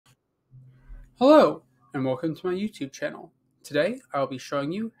Hello, and welcome to my YouTube channel. Today, I will be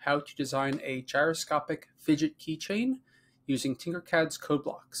showing you how to design a gyroscopic fidget keychain using Tinkercad's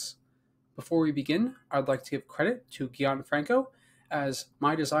codeblocks. Before we begin, I'd like to give credit to GianFranco, as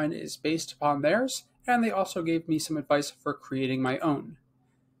my design is based upon theirs, and they also gave me some advice for creating my own.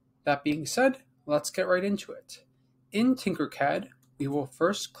 That being said, let's get right into it. In Tinkercad, we will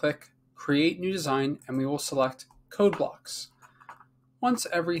first click Create New Design, and we will select Codeblocks. Once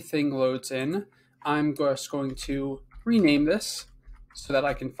everything loads in, I'm just going to rename this so that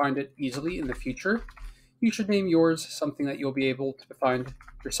I can find it easily in the future. You should name yours something that you'll be able to find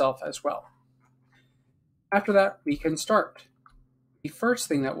yourself as well. After that, we can start. The first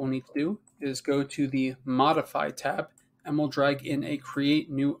thing that we'll need to do is go to the Modify tab, and we'll drag in a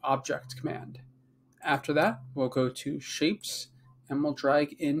Create New Object command. After that, we'll go to Shapes, and we'll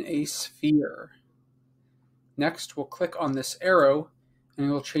drag in a sphere. Next, we'll click on this arrow, and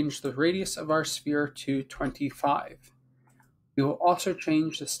we will change the radius of our sphere to 25. We will also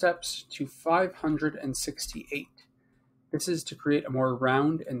change the steps to 568. This is to create a more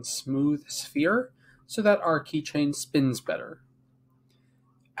round and smooth sphere so that our keychain spins better.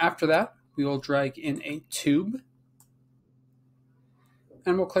 After that, we will drag in a tube,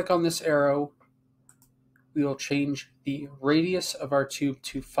 and we'll click on this arrow. We will change the radius of our tube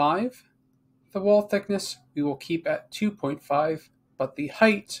to 5. The wall thickness we will keep at 2.5, but the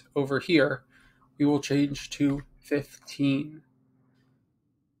height over here we will change to 15.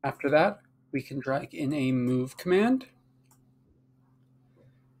 After that, we can drag in a move command,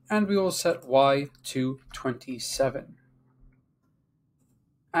 and we will set Y to 27.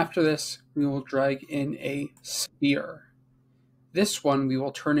 After this, we will drag in a sphere. This one we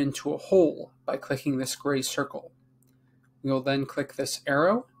will turn into a hole by clicking this gray circle. We will then click this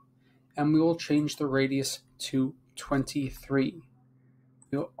arrow, and we will change the radius to 23.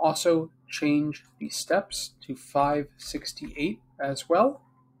 We will also change the steps to 568 as well,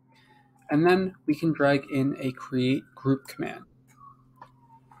 and then we can drag in a Create Group command.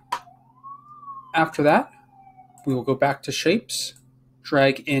 After that, we will go back to Shapes,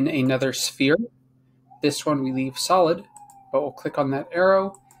 drag in another sphere. This one we leave solid, but we'll click on that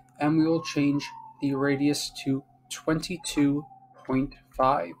arrow, and we will change the radius to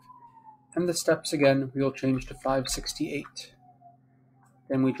 22.5. And the steps again, we will change to 568.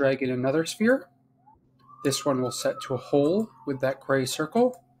 Then we drag in another sphere. This one will set to a hole with that gray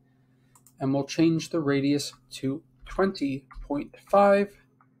circle, and we'll change the radius to 20.5,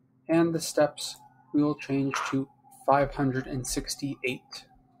 and the steps we will change to 568.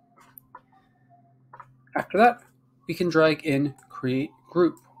 After that, we can drag in Create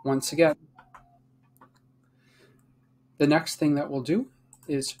Group once again. The next thing that we'll do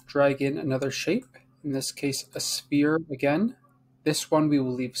is drag in another shape, in this case a sphere again. This one we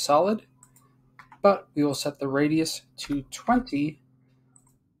will leave solid, but we will set the radius to 20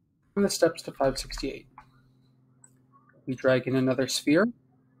 and the steps to 568. We drag in another sphere.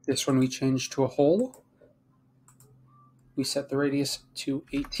 This one we change to a hole. We set the radius to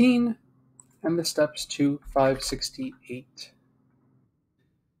 18 and the steps to 568.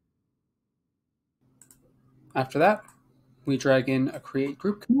 After that, we drag in a Create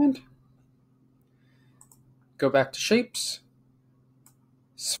Group command. Go back to Shapes,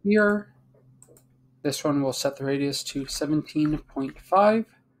 Sphere. This one will set the radius to 17.5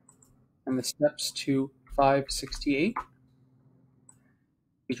 and the steps to 568.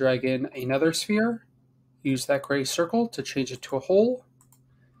 We drag in another sphere, use that gray circle to change it to a hole,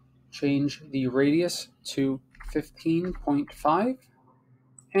 change the radius to 15.5,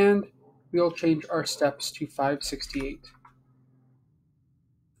 and we'll change our steps to 568.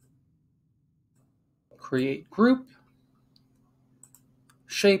 Create Group,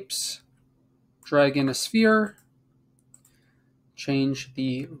 Shapes, drag in a sphere, change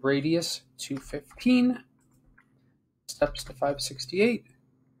the radius to 15, steps to 568,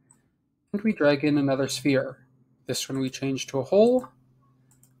 and we drag in another sphere. This one we change to a hole.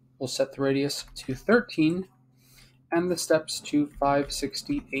 We'll set the radius to 13 and the steps to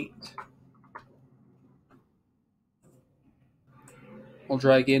 568. We'll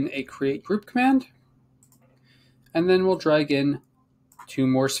drag in a Create Group command, and then we'll drag in 2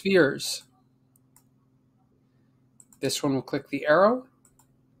 more spheres. This one will click the arrow.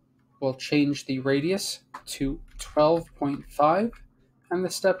 We'll change the radius to 12.5 and the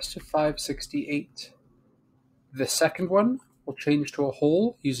steps to 568. The second one will change to a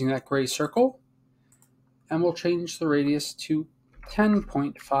hole using that gray circle, and we'll change the radius to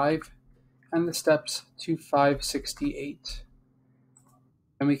 10.5 and the steps to 568.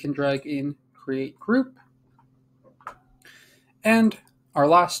 And we can drag in Create Group, and our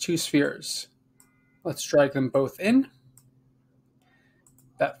last 2 spheres. Let's drag them both in.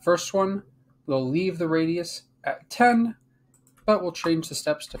 That first one, we'll leave the radius at 10, but we'll change the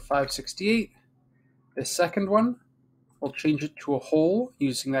steps to 568. The second one, we'll change it to a hole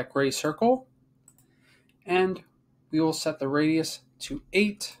using that gray circle. And we will set the radius to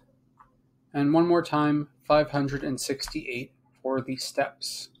 8. And one more time, 568 for the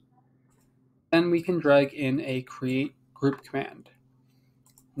steps. Then we can drag in a create group command.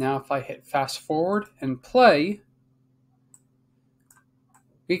 Now if I hit fast forward and play,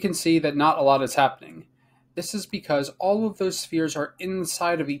 we can see that not a lot is happening. This is because all of those spheres are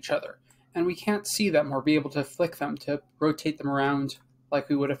inside of each other, and we can't see them or be able to flick them to rotate them around like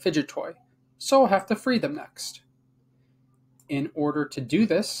we would a fidget toy. So we'll have to free them next. In order to do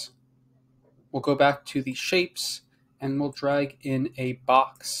this, we'll go back to the shapes and we'll drag in a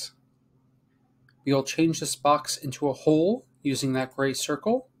box. We'll change this box into a hole using that gray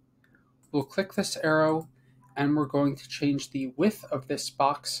circle. We'll click this arrow and we're going to change the width of this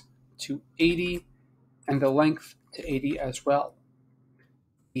box to 80 and the length to 80 as well.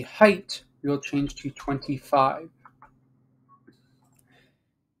 The height we'll change to 25.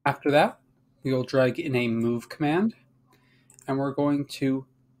 After that, we will drag in a move command and we're going to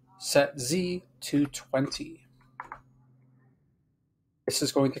set Z to 20. This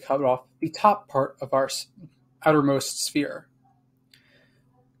is going to cut off the top part of our outermost sphere.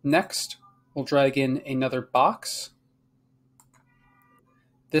 Next, we'll drag in another box.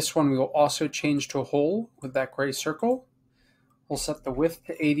 This one we will also change to a hole with that gray circle. We'll set the width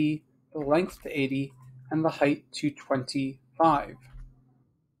to 80, the length to 80, and the height to 25.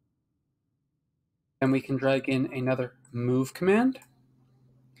 Then we can drag in another move command.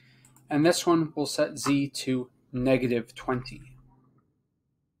 And this one will set Z to -20.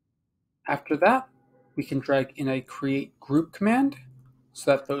 After that, we can drag in a create group command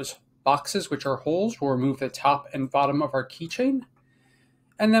so that those boxes, which are holes, will remove the top and bottom of our keychain.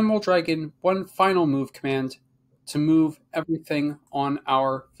 And then we'll drag in one final move command to move everything on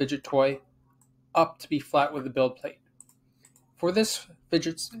our fidget toy up to be flat with the build plate. For this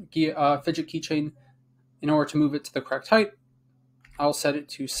fidget keychain, in order to move it to the correct height, I'll set it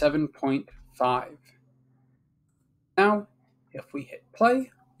to 7.5. Now, if we hit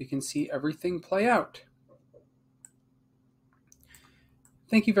play, we can see everything play out.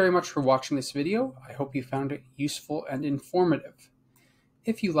 Thank you very much for watching this video. I hope you found it useful and informative.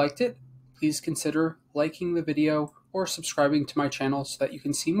 If you liked it, please consider liking the video or subscribing to my channel so that you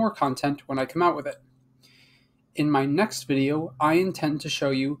can see more content when I come out with it. In my next video, I intend to show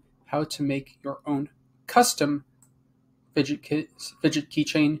you how to make your own custom fidget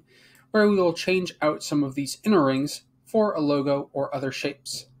keychain where we will change out some of these inner rings for a logo or other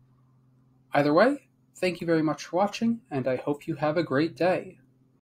shapes. Either way, thank you very much for watching, and I hope you have a great day.